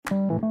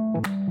What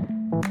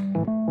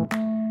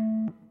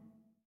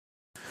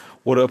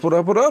up, what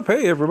up, what up?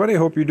 Hey, everybody,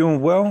 hope you're doing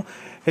well.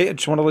 Hey, I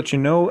just want to let you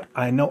know,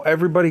 I know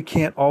everybody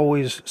can't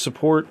always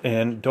support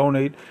and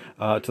donate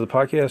to the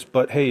podcast,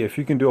 but hey, if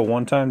you can do a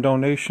one-time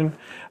donation,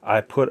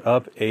 I put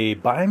up a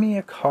Buy Me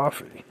a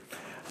Coffee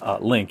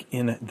link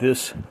in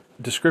this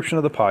description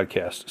of the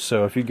podcast.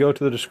 So if you go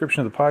to the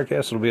description of the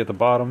podcast, it'll be at the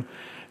bottom,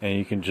 and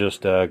you can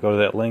just go to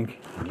that link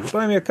and you can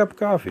buy me a cup of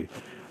coffee,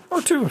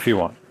 or two if you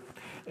want.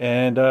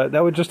 And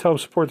that would just help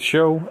support the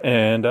show,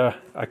 and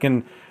I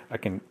can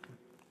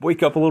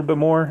wake up a little bit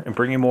more and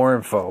bring you more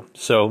info.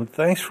 So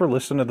thanks for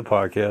listening to the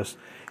podcast.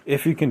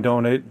 If you can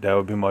donate, that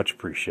would be much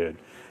appreciated.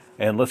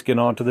 And let's get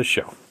on to the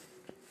show.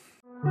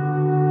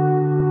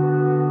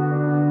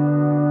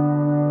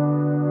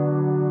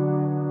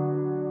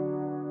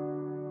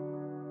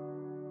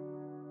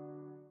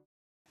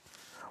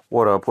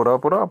 What up, what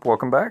up, what up?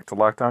 Welcome back to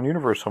Lockdown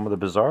Universe, home of the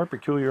bizarre,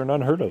 peculiar, and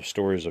unheard of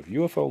stories of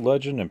UFO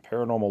legend and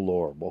paranormal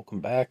lore. Welcome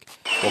back.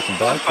 Welcome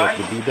back.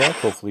 Happy to be back.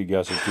 Hopefully you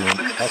guys are doing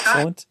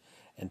excellent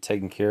and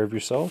taking care of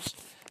yourselves.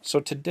 So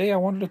today I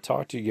wanted to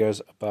talk to you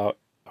guys about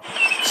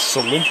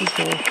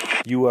cylindrical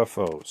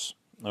UFOs.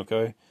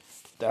 Okay?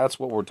 That's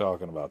what we're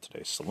talking about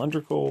today.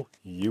 Cylindrical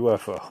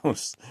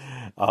UFOs.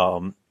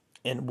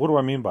 And what do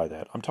I mean by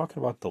that? I'm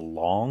talking about the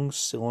long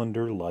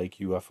cylinder-like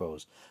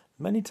UFOs.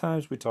 Many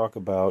times we talk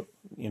about,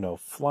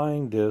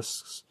 flying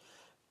discs,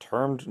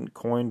 termed and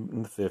coined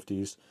in the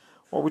 50s,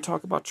 or we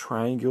talk about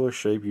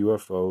triangular-shaped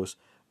UFOs,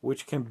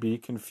 which can be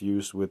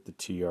confused with the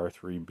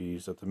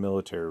TR-3Bs that the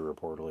military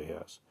reportedly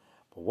has.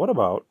 But what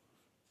about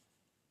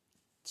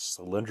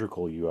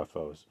cylindrical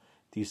UFOs?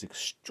 These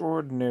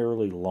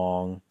extraordinarily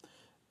long,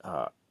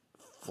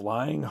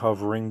 flying,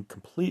 hovering,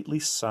 completely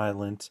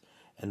silent,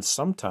 and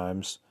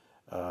sometimes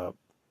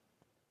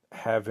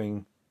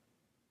having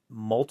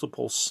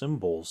multiple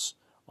symbols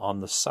on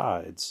the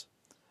sides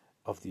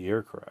of the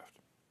aircraft.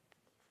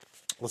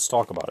 Let's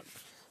talk about it.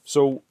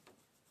 So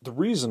the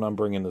reason I'm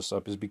bringing this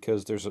up is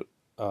because there's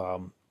a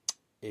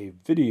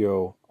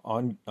video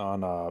on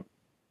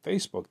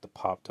Facebook that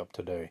popped up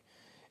today,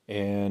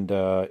 and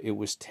it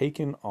was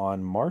taken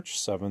on March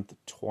 7th,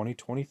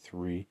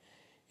 2023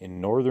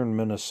 in northern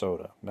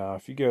Minnesota. Now,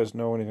 if you guys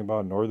know anything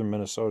about northern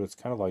Minnesota, it's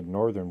kind of like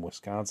northern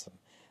Wisconsin.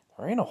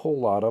 There ain't a whole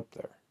lot up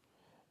there,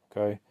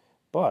 okay?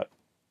 But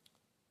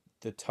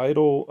the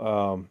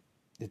title,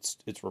 it's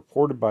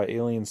reported by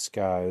Alien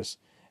Skies,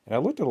 and I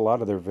looked at a lot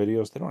of their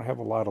videos. They don't have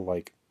a lot of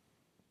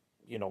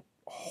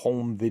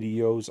home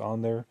videos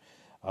on there.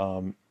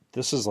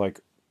 This is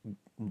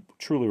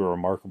truly a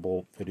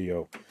remarkable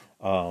video.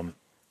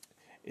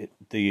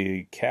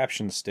 The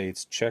caption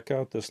states, "Check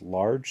out this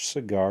large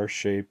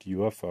cigar-shaped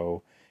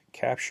UFO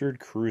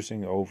captured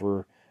cruising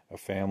over a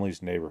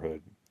family's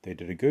neighborhood. They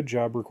did a good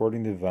job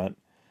recording the event."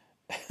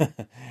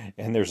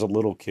 And there's a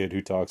little kid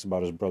who talks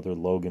about his brother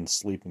Logan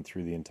sleeping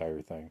through the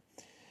entire thing.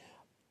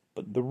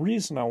 But the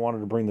reason I wanted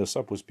to bring this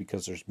up was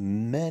because there's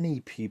many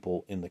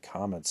people in the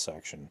comments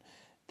section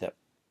that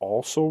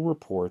also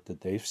report that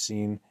they've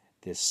seen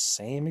this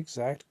same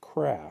exact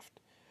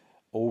craft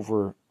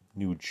over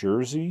New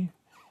Jersey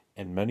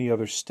and many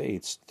other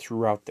states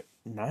throughout the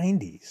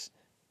 90s,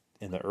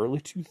 in the early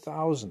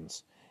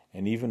 2000s,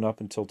 and even up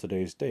until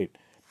today's date.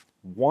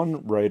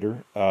 One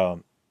writer,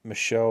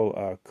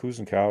 Michelle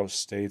Kuzenkow,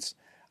 states,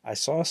 "I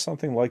saw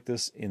something like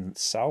this in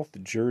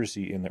South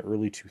Jersey in the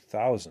early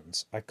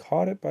 2000s. I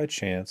caught it by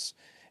chance,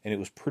 and it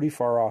was pretty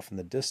far off in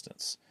the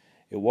distance.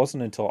 It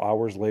wasn't until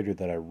hours later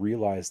that I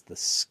realized the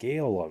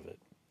scale of it,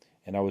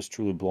 and I was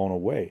truly blown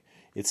away.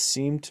 It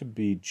seemed to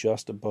be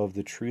just above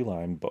the tree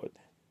line, but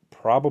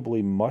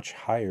probably much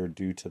higher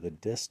due to the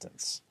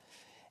distance."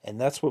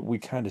 And that's what we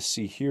kind of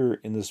see here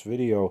in this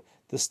video.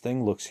 This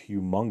thing looks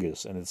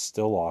humongous, and it's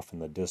still off in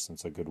the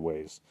distance a good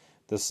ways.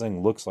 This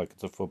thing looks like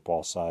it's a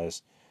football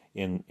size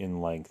in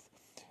length.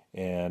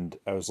 And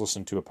I was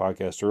listening to a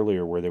podcast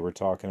earlier where they were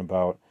talking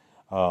about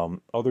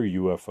other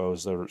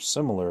UFOs that are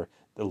similar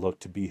that look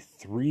to be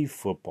 3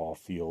 football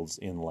fields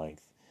in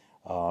length.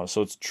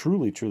 So it's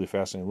truly, truly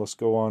fascinating. Let's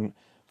go on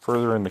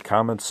further in the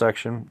comments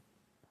section.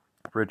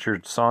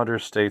 Richard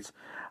Saunders states,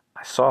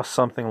 "I saw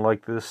something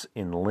like this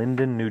in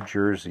Linden, New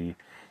Jersey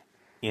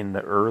in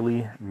the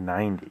early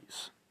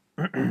 90s.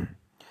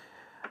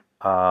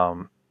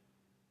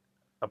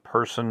 A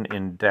person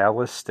in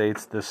Dallas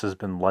states this has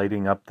been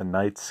lighting up the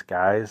night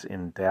skies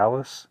in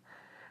Dallas.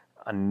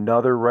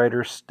 Another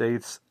writer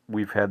states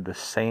we've had the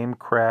same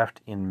craft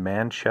in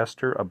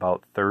Manchester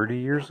about 30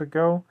 years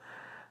ago.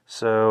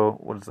 So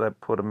what does that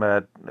put them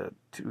at?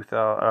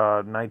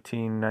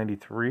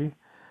 1993.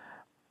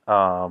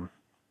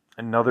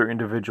 Another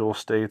individual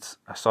states,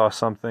 "I saw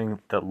something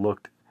that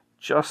looked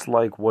just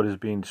like what is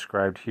being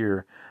described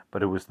here,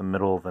 but it was the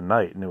middle of the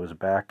night, and it was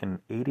back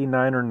in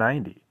 89 or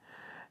 90.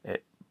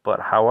 But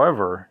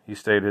however," he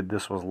stated,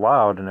 "this was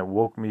loud, and it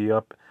woke me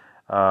up.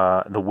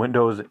 The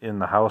windows in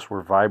the house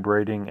were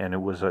vibrating, and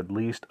it was at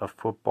least a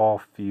football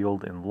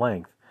field in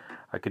length.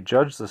 I could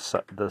judge the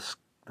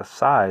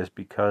size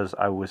because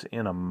I was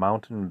in a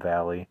mountain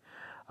valley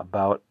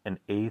about an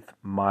eighth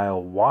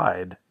mile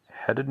wide,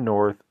 headed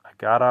north. I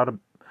got out of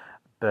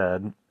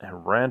bed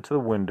and ran to the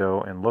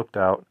window and looked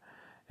out,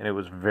 and it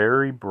was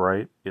very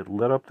bright. It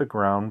lit up the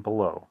ground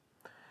below,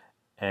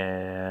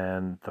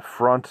 and the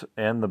front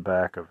and the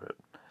back of it.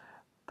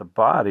 The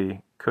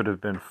body could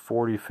have been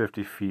 40,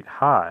 50 feet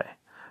high.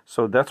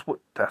 So that's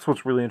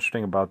what's really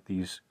interesting about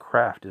these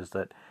craft, is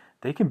that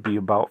they can be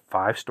about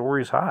 5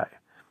 stories high,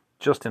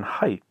 just in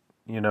height,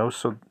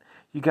 So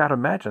you got to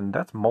imagine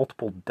that's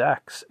multiple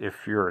decks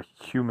if you're a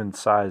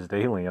human-sized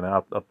alien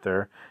up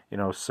there,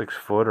 6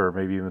 foot or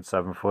maybe even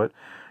 7 foot.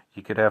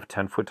 You could have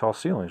 10-foot tall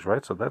ceilings,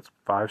 right? So that's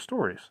 5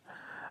 stories.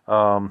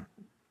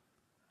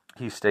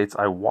 He states,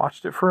 I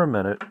watched it for a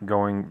minute,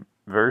 going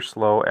very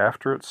slow.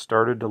 After it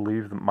started to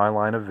leave my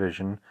line of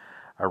vision,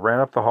 I ran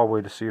up the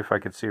hallway to see if I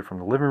could see it from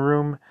the living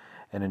room,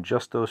 and in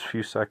just those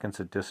few seconds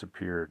it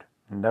disappeared.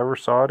 Never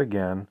saw it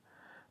again.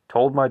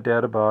 Told my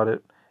dad about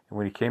it, and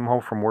when he came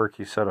home from work,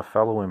 he said a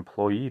fellow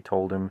employee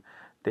told him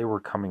they were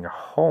coming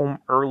home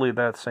early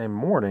that same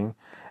morning,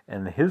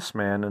 and his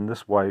man and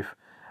this wife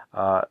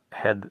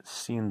had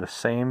seen the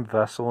same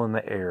vessel in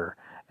the air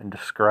and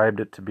described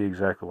it to be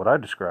exactly what I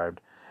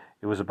described.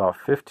 It was about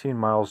 15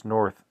 miles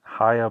north,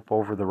 high up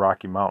over the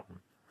Rocky Mountain,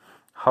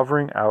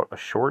 hovering out a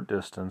short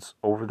distance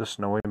over the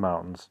snowy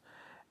mountains,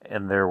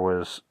 and there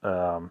was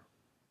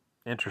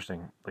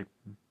interesting, like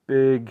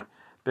big,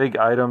 big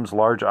items,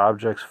 large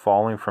objects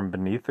falling from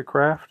beneath the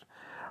craft,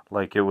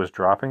 like it was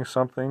dropping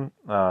something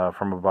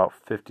from about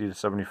 50 to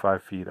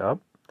 75 feet up.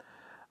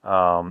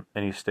 And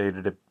he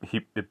stated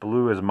it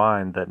blew his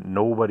mind that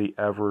nobody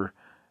ever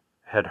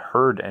had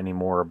heard any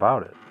more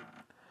about it.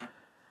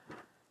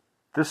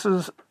 This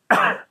is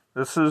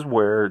this is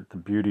where the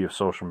beauty of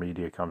social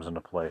media comes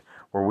into play,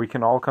 where we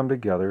can all come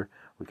together,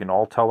 we can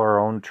all tell our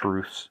own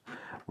truths,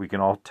 we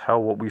can all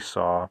tell what we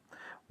saw,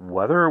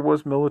 whether it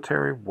was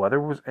military, whether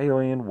it was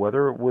alien,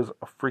 whether it was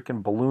a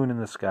freaking balloon in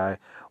the sky.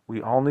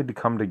 We all need to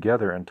come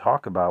together and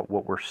talk about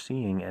what we're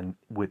seeing, and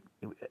with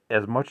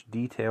as much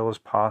detail as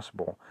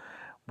possible.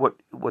 What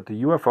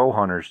the UFO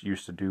hunters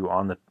used to do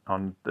on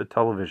the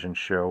television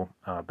show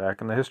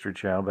back in the History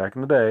Channel back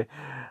in the day,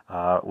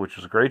 which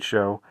was a great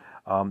show.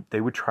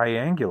 They would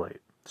triangulate.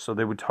 So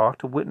they would talk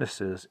to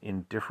witnesses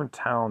in different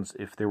towns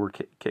if they were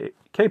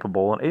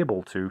capable and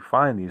able to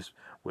find these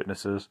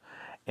witnesses,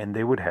 and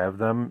they would have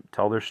them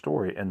tell their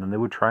story, and then they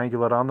would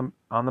triangulate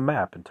on the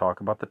map and talk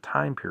about the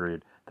time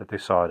period that they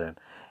saw it in,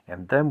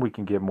 and then we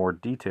can get more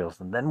details,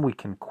 and then we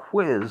can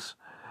quiz,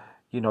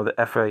 the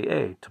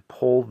FAA to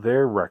pull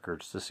their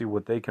records to see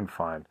what they can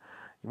find.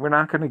 We're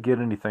not going to get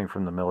anything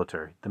from the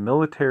military. The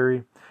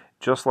military,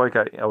 just like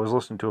I was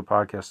listening to a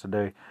podcast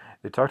today,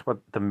 they talked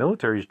about the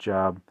military's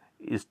job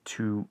is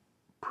to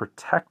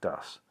protect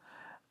us,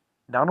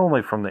 not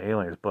only from the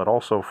aliens, but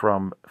also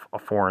from a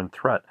foreign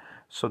threat.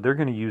 So they're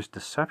going to use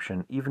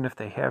deception, even if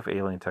they have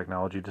alien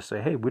technology, to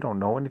say, hey, we don't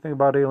know anything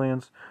about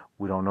aliens.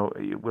 We don't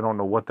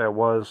know what that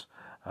was.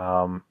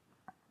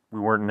 We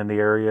weren't in the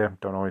area.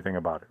 Don't know anything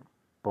about it.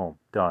 Boom,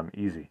 done,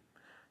 easy.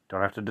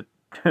 Don't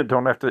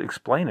have to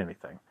explain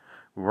anything.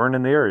 We weren't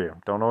in the area.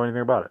 Don't know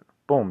anything about it.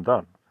 Boom,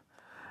 done.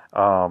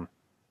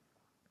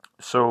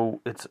 So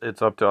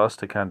it's up to us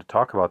to kind of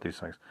talk about these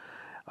things.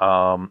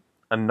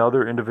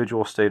 Another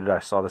individual stated, I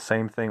saw the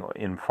same thing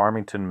in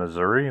Farmington,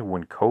 Missouri,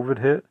 when COVID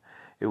hit.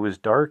 It was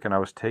dark, and I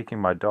was taking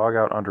my dog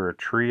out under a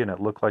tree, and it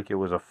looked like it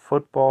was a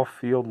football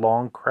field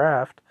long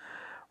craft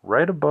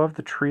right above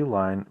the tree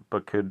line,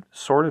 but could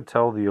sort of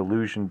tell the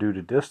illusion due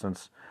to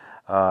distance.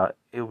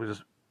 It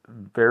was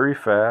very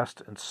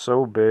fast and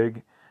so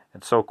big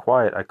and so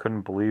quiet, I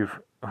couldn't believe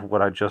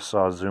what I just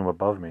saw zoom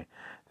above me.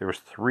 There was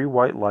 3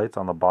 white lights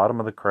on the bottom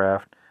of the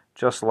craft,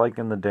 just like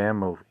in the damn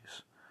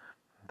movies.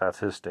 That's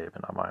his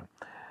statement, not mine.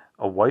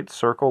 A white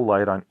circle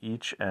light on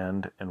each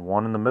end and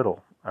one in the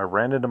middle. I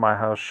ran into my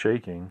house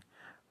shaking.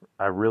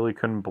 I really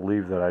couldn't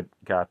believe that I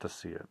got to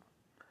see it.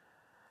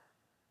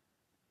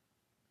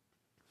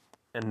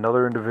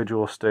 Another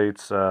individual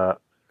states,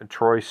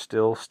 Troy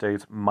Still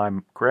states, my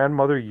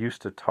grandmother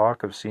used to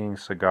talk of seeing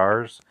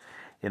cigars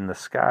in the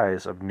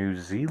skies of New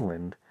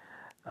Zealand.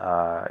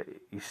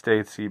 He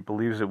states he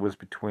believes it was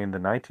between the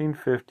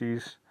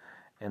 1950s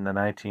and the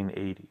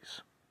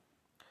 1980s.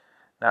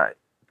 Now,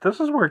 this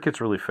is where it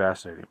gets really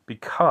fascinating,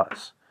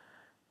 because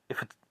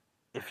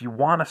if you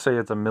want to say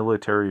it's a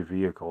military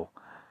vehicle,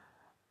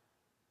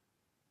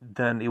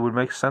 then it would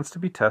make sense to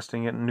be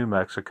testing it in New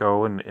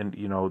Mexico and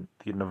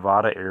the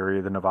Nevada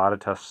area, the Nevada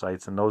test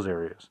sites in those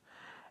areas.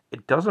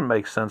 It doesn't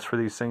make sense for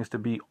these things to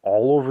be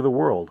all over the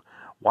world.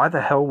 Why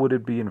the hell would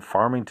it be in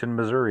Farmington,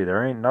 Missouri?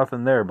 There ain't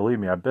nothing there. Believe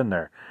me, I've been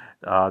there.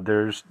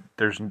 There's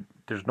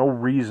no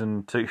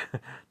reason to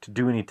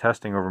do any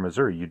testing over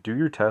Missouri. You do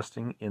your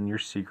testing in your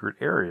secret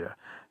area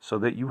so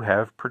that you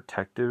have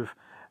protective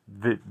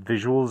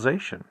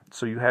visualization.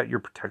 So you're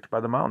protected by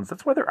the mountains.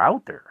 That's why they're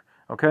out there.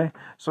 Okay?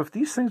 So if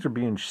these things are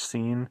being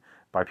seen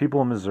by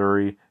people in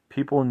Missouri,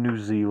 people in New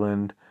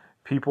Zealand,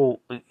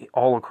 people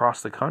all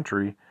across the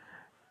country,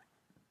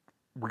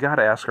 we got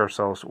to ask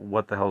ourselves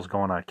what the hell's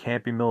going on.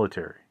 Can't be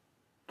military.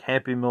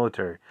 Can't be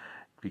military.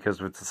 because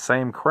if it's the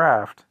same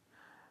craft,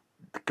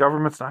 the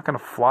government's not going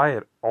to fly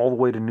it all the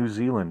way to New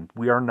Zealand.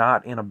 We are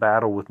not in a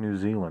battle with New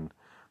Zealand.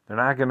 They're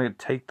not going to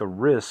take the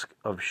risk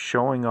of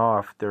showing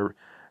off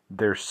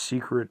their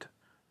secret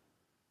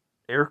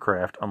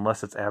aircraft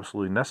unless it's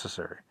absolutely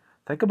necessary.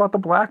 Think about the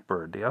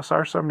Blackbird, the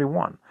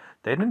SR-71.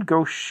 They didn't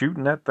go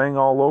shooting that thing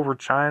all over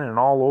China and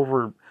all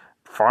over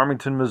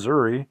Farmington,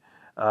 Missouri,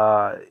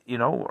 or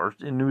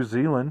in New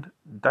Zealand.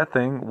 That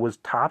thing was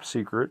top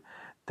secret.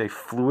 They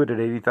flew it at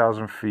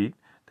 80,000 feet.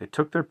 They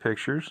took their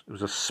pictures. It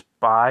was a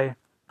spy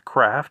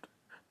craft.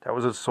 That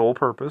was its sole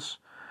purpose.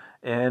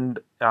 And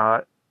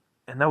that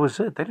was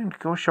it. They didn't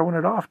go showing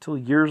it off till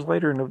years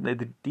later, and they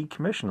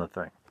decommissioned the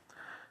thing.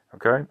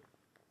 Okay?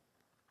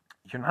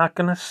 You're not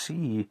going to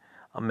see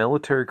a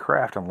military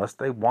craft unless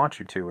they want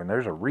you to, and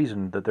there's a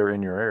reason that they're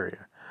in your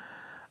area.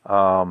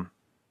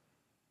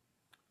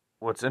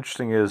 What's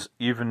interesting is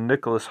even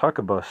Nicholas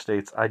Huckabee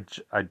states, I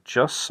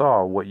just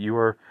saw what you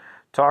were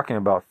talking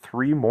about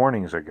 3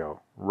 mornings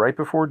ago. Right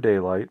before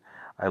daylight,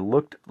 it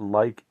looked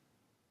like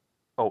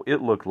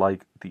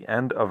the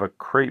end of a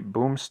crepe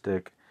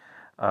boomstick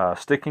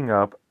sticking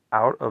up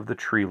out of the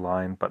tree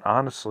line, but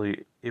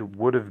honestly, it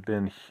would have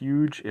been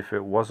huge if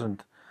it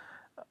wasn't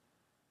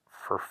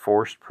for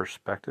forced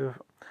perspective.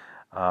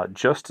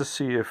 Just to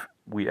see if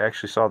we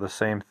actually saw the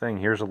same thing,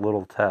 here's a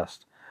little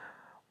test.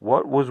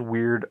 What was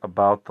weird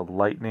about the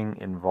lightning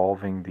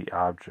involving the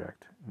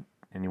object?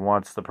 And he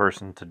wants the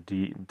person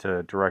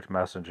to direct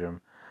message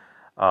him.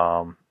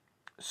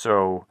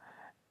 So,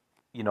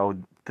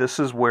 this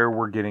is where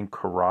we're getting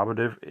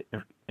corroborative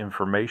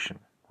information,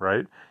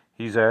 right?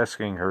 He's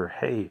asking her,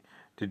 hey,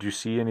 did you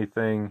see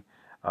anything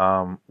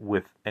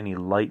with any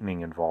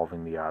lightning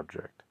involving the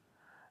object?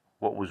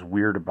 What was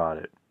weird about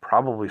it?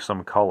 Probably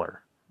some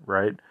color,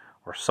 right?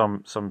 Or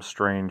some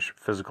strange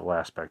physical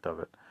aspect of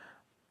it.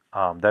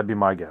 That'd be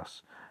my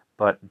guess.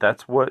 But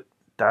that's what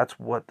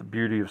the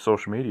beauty of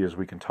social media is.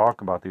 We can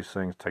talk about these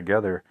things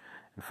together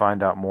and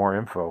find out more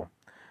info.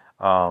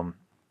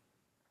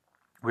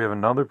 We have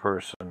another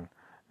person,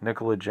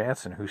 Nicola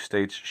Jansen, who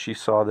states she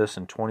saw this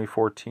in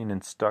 2014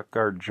 in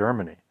Stuttgart,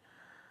 Germany.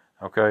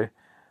 Okay?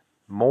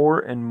 More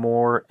and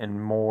more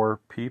and more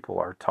people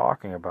are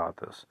talking about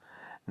this.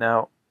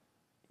 Now,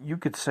 you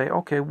could say,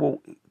 okay,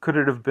 well, could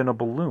it have been a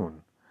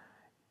balloon?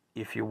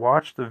 If you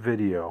watch the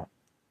video,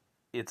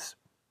 it's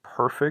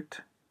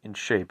perfect in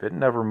shape. It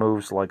never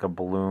moves like a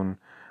balloon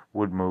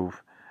would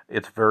move.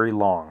 It's very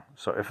long.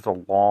 So if it's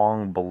a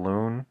long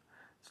balloon,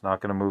 it's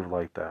not going to move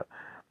like that.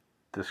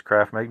 This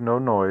craft makes no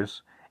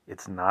noise.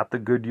 It's not the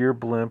Goodyear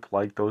blimp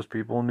like those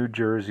people in New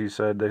Jersey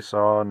said they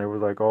saw, and they were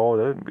like, oh,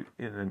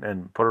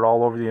 and put it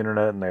all over the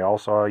internet, and they all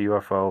saw a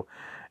UFO.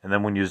 And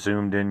then when you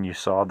zoomed in, you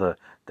saw the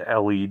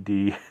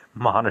LED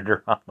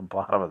monitor on the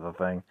bottom of the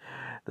thing.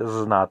 This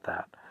is not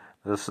that.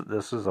 This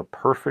is a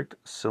perfect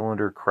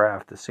cylinder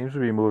craft that seems to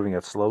be moving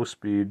at slow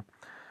speed,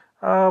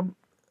 with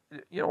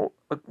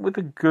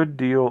a good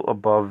deal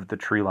above the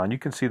tree line. You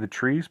can see the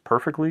trees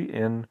perfectly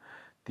in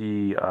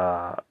the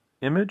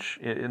image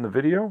in the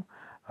video.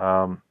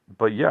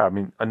 But yeah, I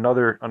mean,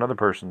 another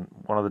person,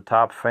 one of the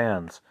top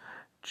fans,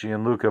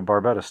 Gianluca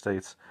Barbetta,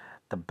 states,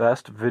 the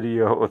best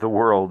video of the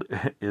world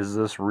is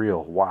this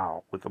real.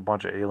 Wow, with a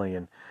bunch of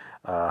alien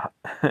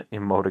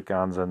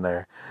emoticons in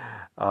there.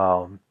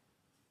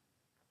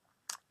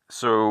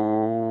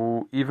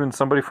 So even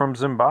somebody from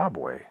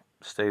Zimbabwe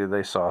stated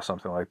they saw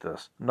something like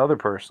this. Another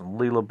person,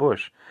 Leela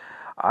Bush,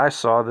 I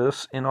saw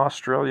this in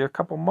Australia a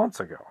couple months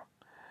ago.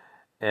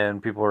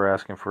 And people are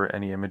asking for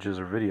any images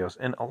or videos.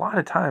 And a lot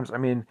of times, I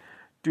mean,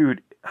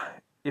 dude,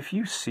 if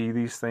you see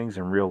these things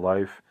in real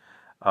life,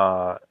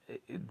 the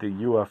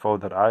UFO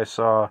that I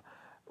saw,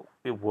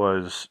 it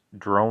was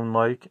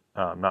drone-like,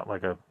 not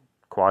like a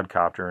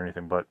quadcopter or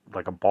anything, but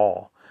like a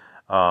ball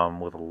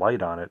with a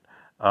light on it.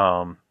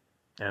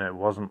 And it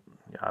wasn't,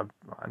 I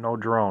know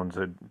drones.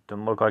 It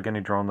didn't look like any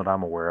drone that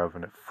I'm aware of,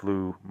 and it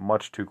flew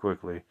much too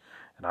quickly.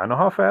 And I know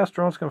how fast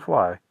drones can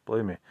fly,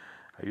 believe me.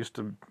 I used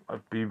to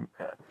be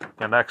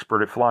an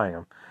expert at flying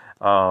them.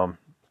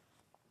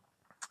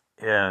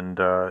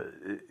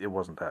 It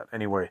wasn't that.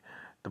 Anyway,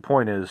 the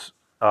point is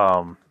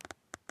that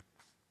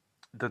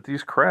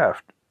these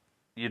craft,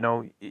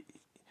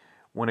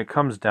 when it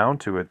comes down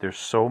to it, there's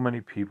so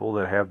many people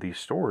that have these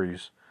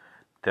stories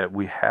that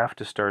we have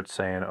to start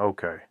saying,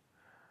 okay,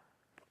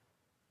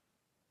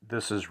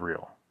 this is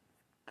real.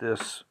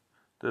 This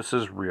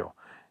is real.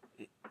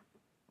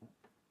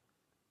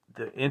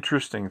 The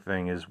interesting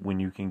thing is when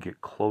you can get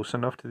close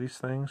enough to these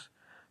things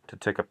to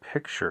take a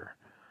picture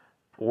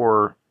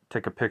or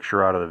take a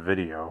picture out of the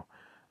video,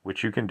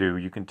 which you can do.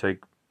 You can take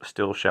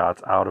still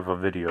shots out of a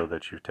video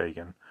that you've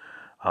taken.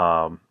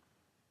 At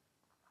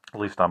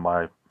least on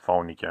my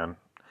phone you can.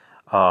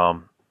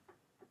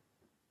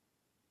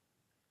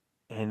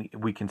 And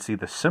we can see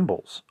the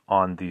symbols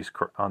on these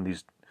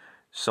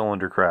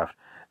cylinder craft.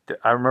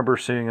 I remember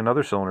seeing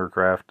another cylinder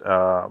craft.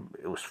 I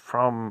think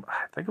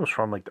it was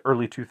from like the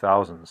early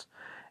 2000s,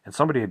 and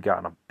somebody had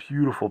gotten a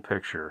beautiful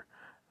picture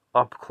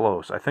up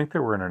close. I think they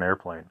were in an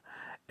airplane,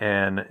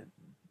 and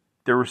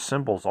there were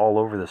symbols all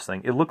over this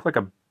thing. It looked like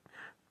a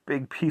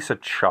big piece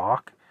of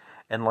chalk,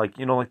 and like,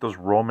 you know, like those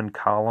Roman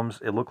columns.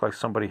 It looked like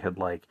somebody had,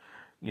 like,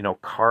 you know,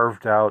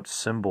 carved out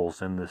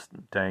symbols in this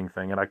dang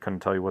thing, and I couldn't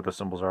tell you what the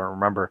symbols are. I don't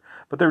remember,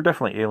 but they were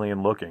definitely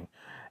alien looking,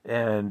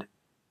 and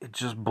it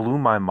just blew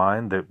my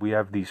mind that we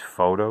have these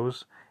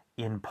photos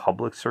in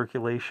public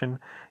circulation.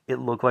 It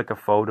looked like a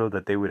photo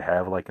that they would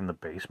have like in the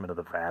basement of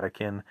the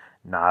Vatican,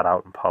 not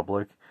out in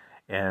public,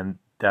 and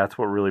that's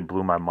what really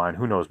blew my mind.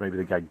 Who knows? Maybe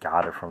the guy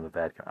got it from the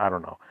Vatican. I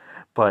don't know,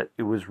 but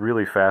it was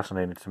really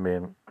fascinating to me,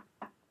 and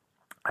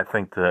I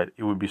think that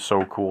it would be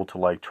so cool to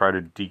like try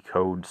to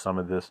decode some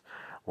of this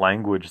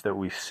language that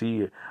we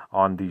see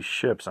on these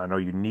ships. I know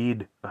you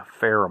need a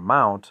fair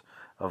amount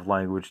of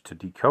language to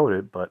decode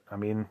it, but I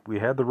mean, we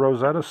had the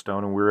Rosetta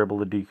Stone and we were able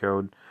to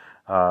decode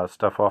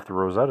stuff off the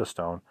Rosetta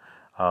Stone.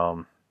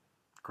 Um,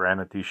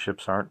 Granted, these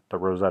ships aren't the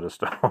Rosetta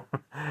Stone,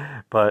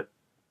 but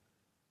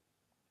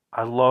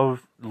I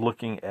love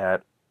looking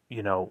at,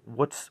 you know,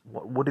 what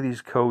do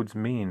these codes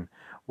mean?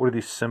 What do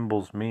these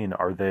symbols mean?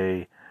 Are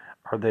they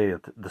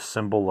the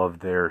symbol of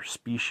their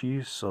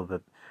species so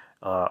that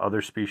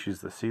other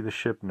species that see the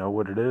ship know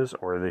what it is,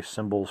 or are they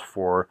symbols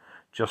for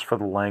just for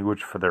the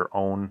language for their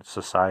own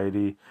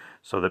society,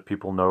 so that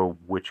people know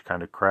which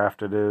kind of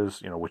craft it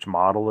is, you know, which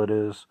model it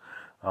is,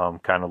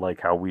 kind of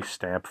like how we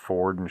stamp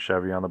Ford and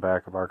Chevy on the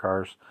back of our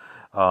cars,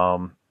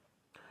 um,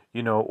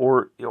 you know,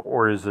 or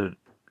is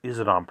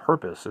it on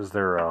purpose? Is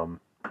there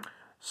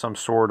some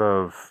sort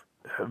of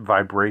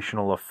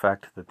vibrational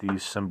effect that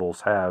these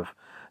symbols have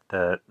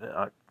that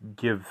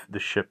give the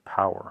ship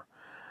power?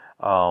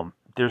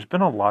 There's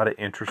been a lot of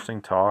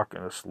interesting talk,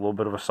 and it's a little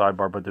bit of a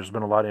sidebar, but there's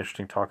been a lot of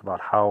interesting talk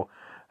about how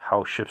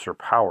ships are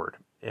powered,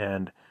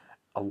 and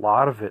a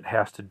lot of it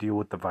has to deal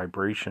with the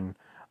vibration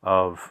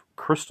of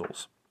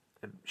crystals.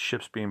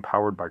 Ships being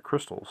powered by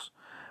crystals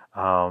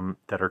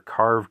that are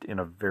carved in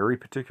a very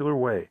particular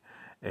way,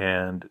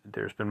 and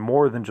there's been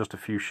more than just a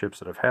few ships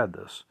that have had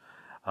this.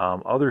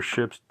 Other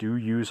ships do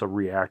use a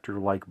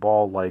reactor-like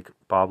ball, like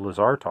Bob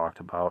Lazar talked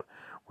about,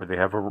 where they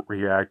have a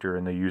reactor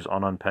and they use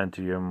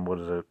ununpentium. What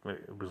is it?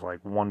 It was like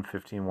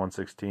 115,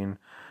 116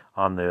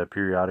 on the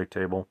periodic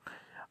table.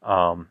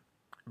 Um,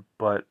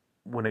 but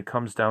when it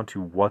comes down to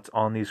what's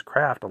on these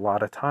craft, a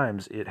lot of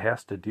times it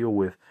has to deal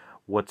with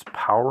what's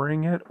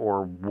powering it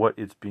or what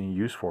it's being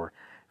used for.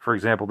 For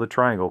example, the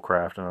triangle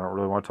craft, and I don't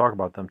really want to talk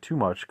about them too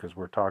much because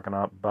we're talking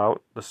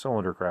about the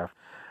cylinder craft.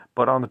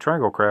 But on the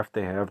triangle craft,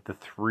 they have the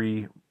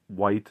three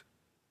white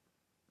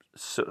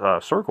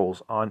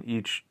circles on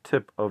each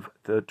tip of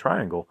the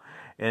triangle,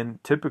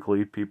 and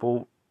typically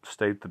people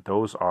state that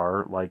those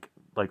are like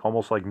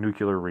almost like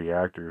nuclear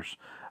reactors,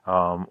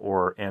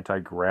 or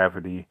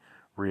anti-gravity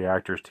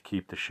reactors to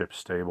keep the ship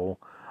stable.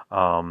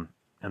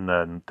 And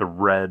then the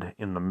red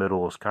in the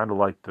middle is kind of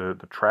like the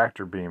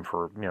tractor beam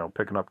for, you know,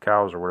 picking up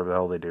cows or whatever the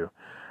hell they do.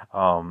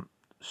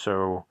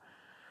 So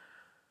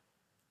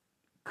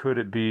could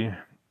it be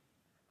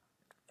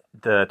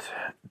that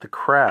the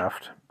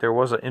craft, there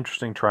was an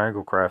interesting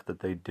triangle craft that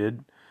they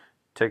did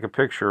take a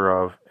picture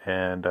of,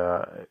 and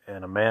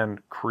a man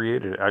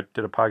created, I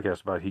did a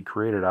podcast about it, he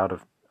created out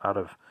of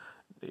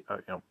you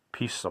know,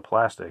 pieces of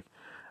plastic,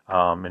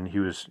 and he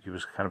was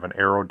kind of an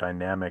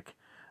aerodynamic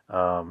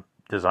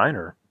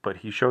designer, but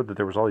he showed that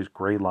there was all these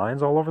gray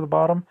lines all over the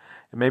bottom.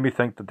 It made me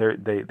think that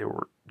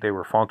they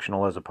were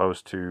functional as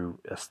opposed to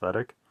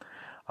aesthetic,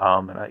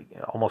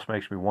 it almost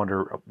makes me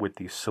wonder with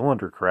these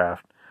cylinder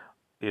craft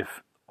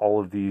if all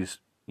of these,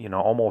 you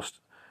know, almost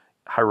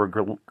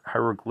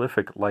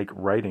hieroglyphic-like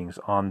writings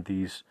on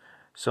these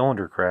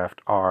cylinder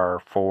craft are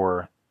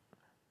for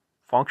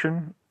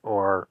function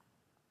or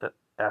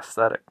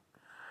aesthetic.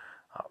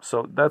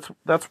 So that's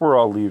where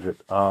I'll leave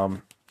it.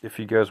 If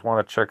you guys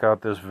want to check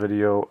out this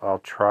video, I'll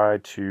try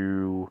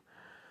to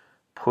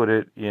put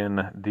it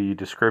in the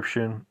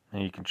description,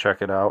 and you can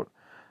check it out.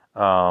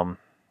 Let's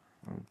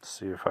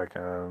see if I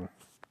can.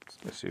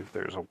 Let's see if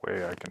there's a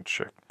way I can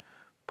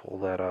pull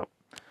that up.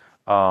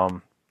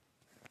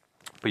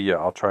 But yeah,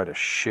 I'll try to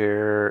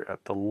share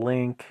at the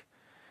link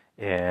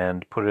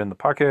and put it in the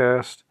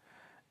podcast,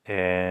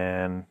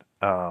 and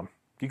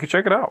you can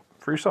check it out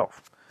for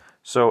yourself.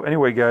 So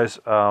anyway, guys,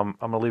 I'm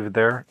going to leave it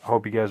there. I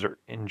hope you guys are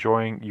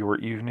enjoying your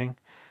evening,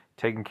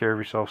 taking care of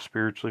yourself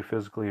spiritually,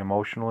 physically,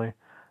 emotionally,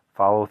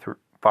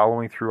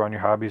 following through on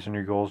your hobbies and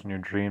your goals and your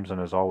dreams, and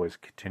as always,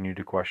 continue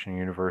to question the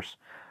universe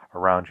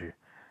around you.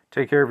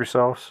 Take care of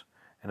yourselves,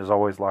 and as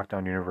always,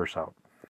 Lockdown Universe out.